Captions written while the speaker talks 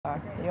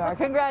are.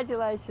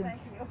 Congratulations.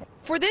 Thank you.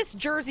 For this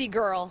Jersey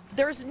girl,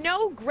 there's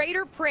no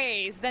greater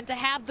praise than to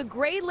have the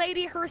Gray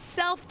Lady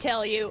herself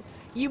tell you,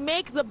 you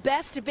make the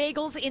best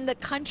bagels in the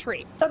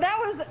country. So that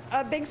was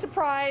a big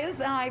surprise.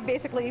 I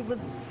basically was,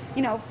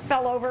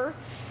 fell over.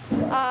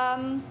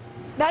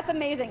 That's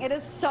amazing. It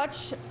is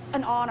such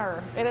an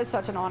honor. It is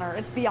such an honor.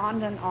 It's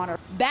beyond an honor.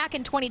 Back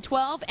in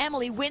 2012,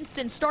 Emily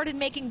Winston started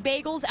making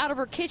bagels out of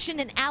her kitchen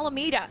in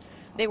Alameda.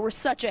 They were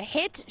such a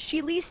hit,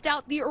 she leased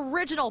out the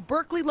original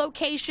Berkeley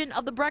location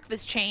of the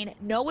breakfast chain,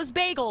 Noah's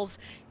Bagels,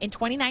 in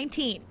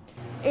 2019.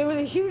 It was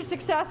a huge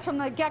success from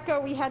the get-go.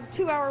 We had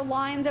 2-hour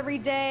lines every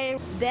day.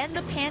 Then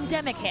the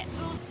pandemic hit.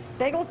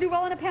 Bagels do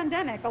well in a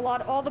pandemic.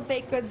 All the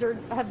baked goods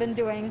have been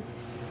doing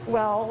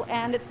well,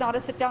 and it's not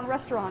a sit-down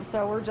restaurant.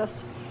 So we're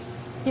just,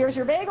 here's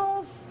your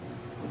bagels,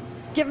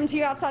 give them to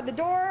you outside the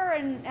door,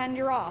 and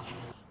you're off.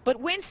 But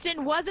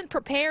Winston wasn't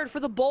prepared for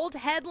the bold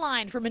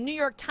headline from a New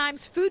York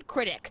Times food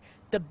critic.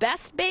 The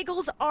best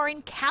bagels are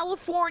in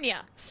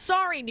California.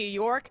 Sorry, New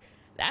York.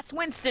 That's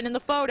Winston in the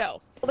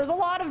photo. Well, there's a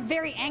lot of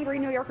very angry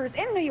New Yorkers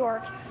in New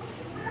York,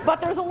 but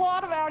there's a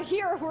lot of out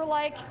here who are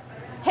like,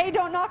 hey,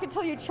 don't knock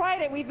until you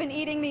tried it. We've been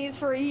eating these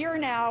for a year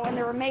now, and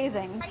they're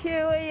amazing.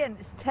 Chewy, and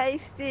it's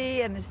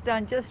tasty, and it's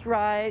done just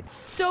right.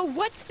 So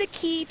what's the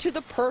key to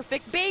the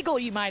perfect bagel,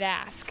 you might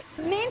ask?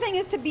 The main thing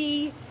is to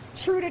be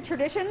true to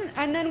tradition,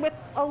 and then with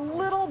a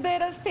little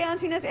bit of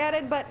fanciness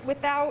added, but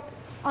without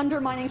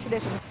undermining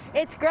tradition.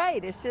 It's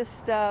great. It's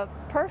just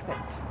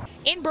perfect.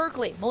 In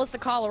Berkeley, Melissa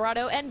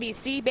Colorado,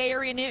 NBC Bay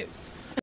Area News.